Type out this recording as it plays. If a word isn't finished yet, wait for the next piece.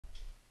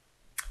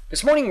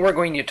This morning we're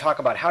going to talk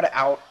about how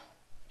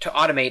to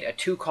automate a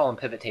two-column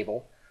pivot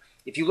table.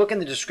 If you look in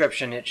the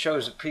description, it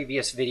shows a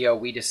previous video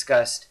we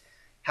discussed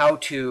how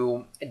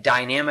to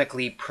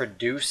dynamically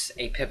produce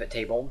a pivot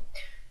table.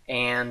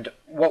 And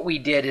what we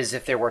did is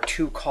if there were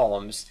two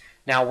columns.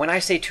 Now when I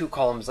say two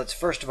columns, let's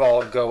first of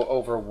all go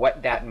over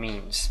what that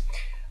means.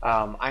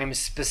 I'm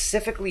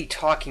specifically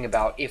talking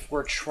about if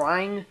we're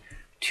trying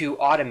to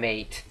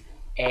automate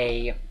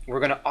we're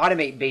going to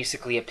automate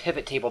basically a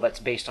pivot table that's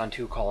based on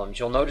two columns.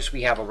 You'll notice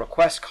we have a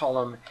request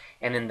column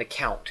and then the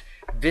count.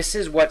 This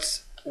is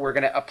what we're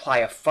going to apply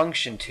a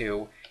function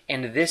to,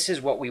 and this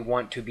is what we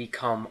want to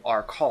become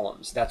our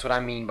columns. That's what I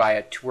mean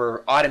by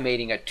we're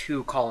automating a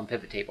two-column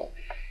pivot table.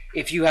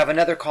 If you have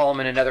another column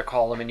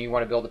and you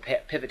want to build a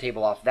pivot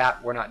table off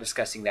that, we're not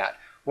discussing that.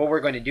 What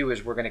we're going to do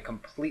is we're going to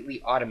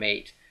completely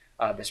automate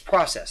this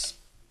process.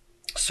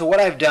 So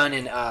what I've done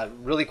in a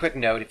really quick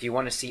note, if you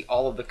want to see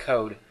all of the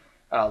code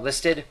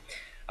listed,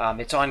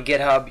 it's on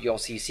GitHub. You'll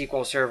see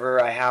SQL Server.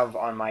 I have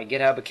on my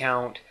GitHub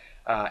account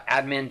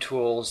admin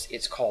tools.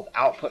 It's called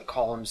output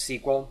column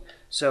SQL.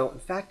 So in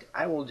fact,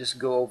 I will just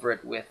go over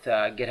it with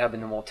GitHub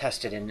and then we'll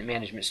test it in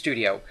Management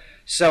Studio.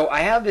 So I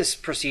have this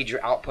procedure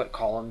output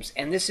columns,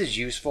 and this is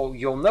useful.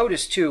 You'll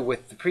notice too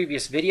with the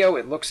previous video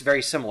it looks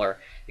very similar,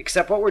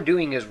 except what we're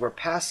doing is we're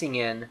passing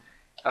in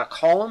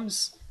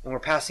columns and we're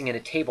passing in a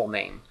table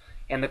name.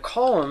 And the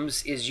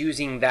columns is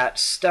using that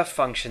stuff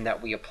function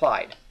that we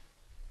applied.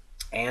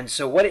 And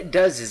so what it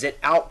does is it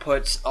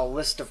outputs a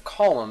list of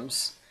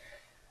columns.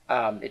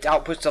 It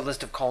outputs a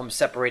list of columns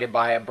separated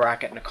by a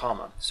bracket and a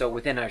comma. So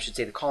within, I should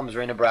say, the columns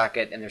are in a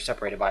bracket and they're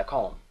separated by a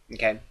column.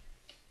 Okay.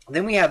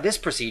 Then we have this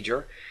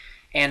procedure,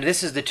 and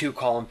this is the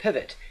two-column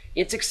pivot.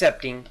 It's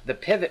accepting the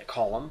pivot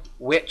column,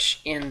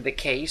 which in the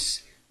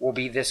case will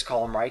be this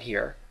column right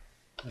here.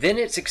 Then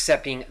it's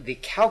accepting the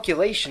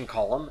calculation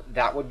column,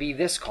 that would be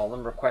this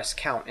column, request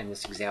count in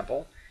this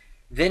example.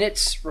 Then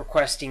it's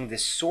requesting the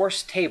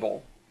source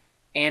table,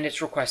 and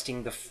it's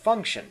requesting the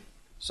function.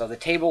 So the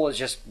table is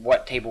just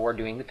what table we're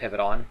doing the pivot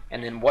on,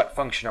 and then what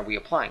function are we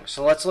applying.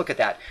 So let's look at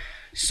that.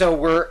 So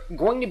we're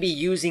going to be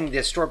using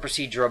this stored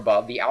procedure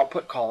above, the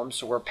output column,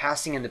 so we're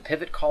passing in the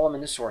pivot column in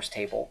the source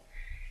table.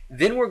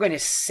 Then we're going to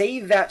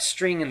save that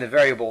string in the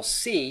variable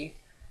C,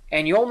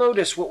 and you'll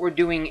notice what we're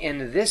doing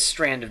in this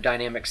strand of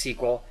dynamic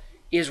SQL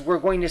is we're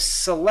going to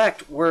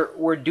select,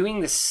 we're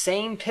doing the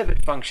same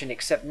pivot function,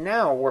 except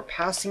now we're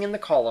passing in the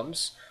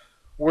columns.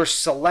 We're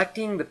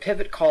selecting the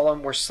pivot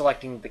column, we're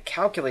selecting the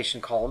calculation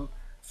column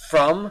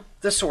from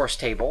the source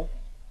table.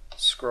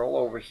 Scroll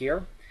over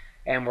here,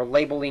 and we're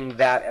labeling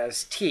that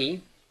as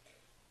T.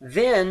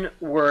 Then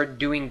we're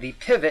doing the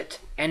pivot,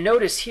 and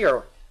notice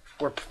here,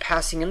 we're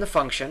passing in the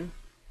function,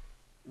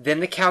 then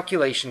the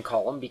calculation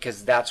column,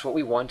 because that's what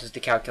we want is to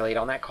calculate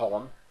on that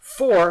column,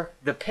 for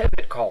the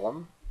pivot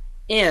column,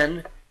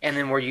 in, and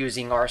then we're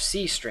using our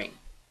C string.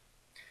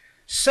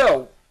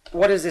 So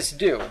what does this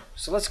do?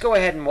 So let's go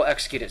ahead and we'll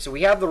execute it. So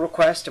we have the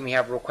request and we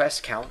have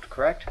request count,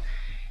 correct?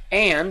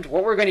 And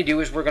what we're going to do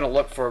is we're going to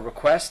look for a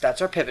request,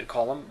 that's our pivot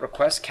column,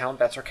 request count,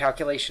 that's our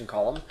calculation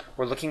column.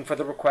 We're looking for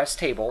the request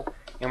table,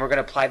 and we're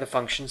going to apply the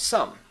function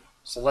sum.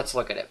 So let's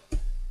look at it.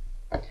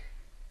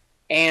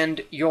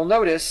 And you'll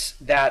notice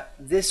that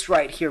this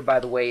right here, by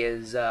the way,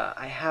 is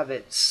I have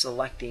it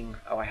selecting,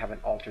 oh, I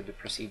haven't altered the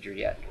procedure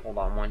yet. Hold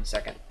on one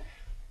second.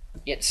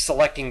 It's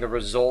selecting the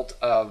result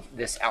of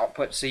this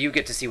output, so you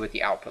get to see what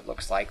the output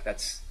looks like.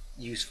 That's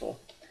useful.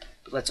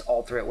 But let's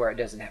alter it where it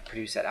doesn't have to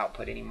produce that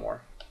output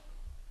anymore.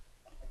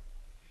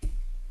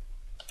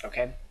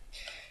 Okay,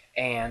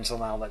 and so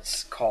now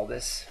let's call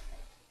this,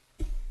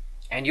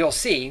 and you'll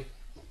see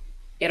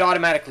it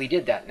automatically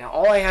did that. Now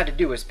all I had to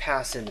do was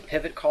pass in the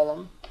pivot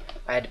column,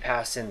 I had to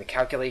pass in the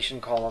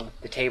calculation column,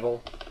 the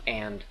table,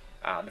 and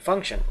the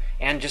function.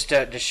 And just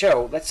to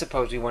show, let's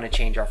suppose we want to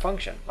change our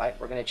function, right?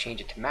 We're going to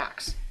change it to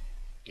max.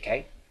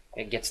 Okay,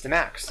 it gets the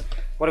max.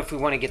 What if we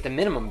want to get the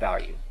minimum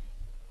value?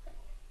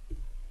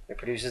 It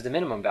produces the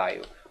minimum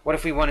value. What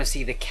if we want to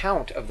see the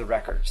count of the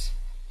records?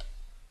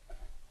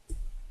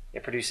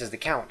 It produces the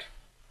count.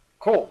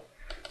 Cool.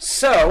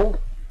 So,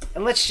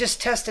 and let's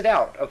just test it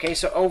out. Okay,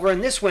 so over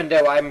in this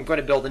window, I'm going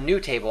to build a new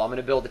table. I'm going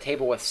to build a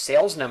table with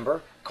sales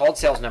number, called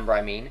sales number,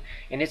 I mean,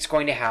 and it's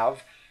going to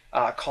have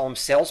column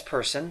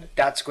salesperson.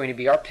 That's going to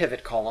be our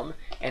pivot column,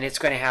 and it's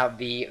going to have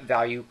the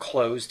value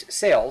closed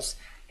sales,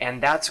 and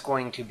that's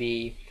going to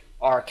be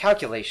our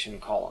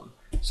calculation column.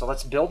 So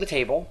let's build a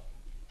table.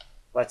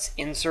 Let's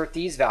insert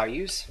these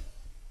values.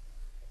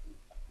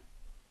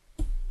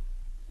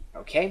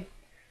 Okay.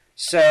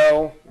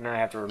 So now I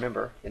have to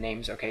remember the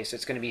names. Okay, so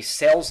it's going to be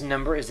sales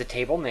number is the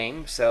table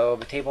name. So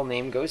the table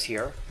name goes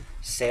here,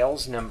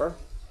 sales number.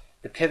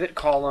 The pivot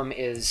column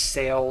is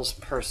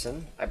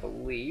salesperson, I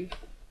believe.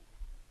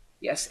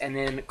 Yes, and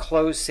then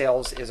closed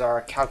sales is our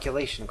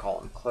calculation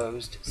column,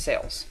 closed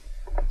sales.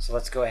 So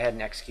let's go ahead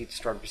and execute the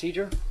stored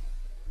procedure.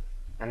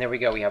 And there we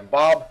go. We have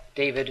Bob,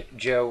 David,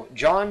 Joe,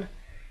 John,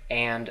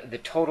 and the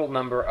total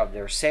number of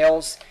their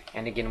sales.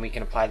 And again, we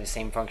can apply the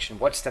same function.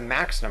 What's the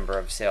max number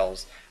of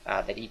sales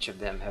that each of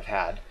them have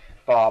had?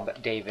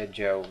 Bob, David,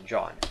 Joe,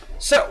 John.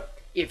 So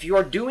if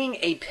you're doing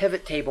a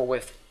pivot table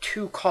with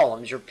 2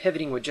 columns, you're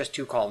pivoting with just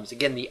 2 columns.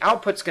 Again, the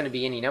output's going to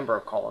be any number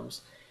of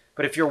columns.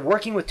 But if you're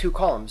working with 2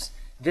 columns,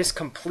 this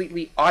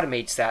completely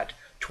automates that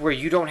to where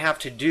you don't have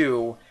to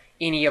do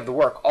any of the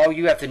work. All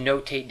you have to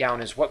notate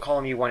down is what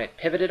column you want it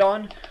pivoted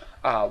on,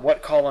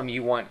 what column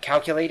you want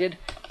calculated,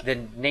 the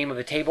name of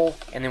the table,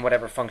 and then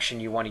whatever function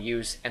you want to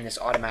use, and this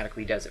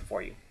automatically does it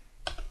for you.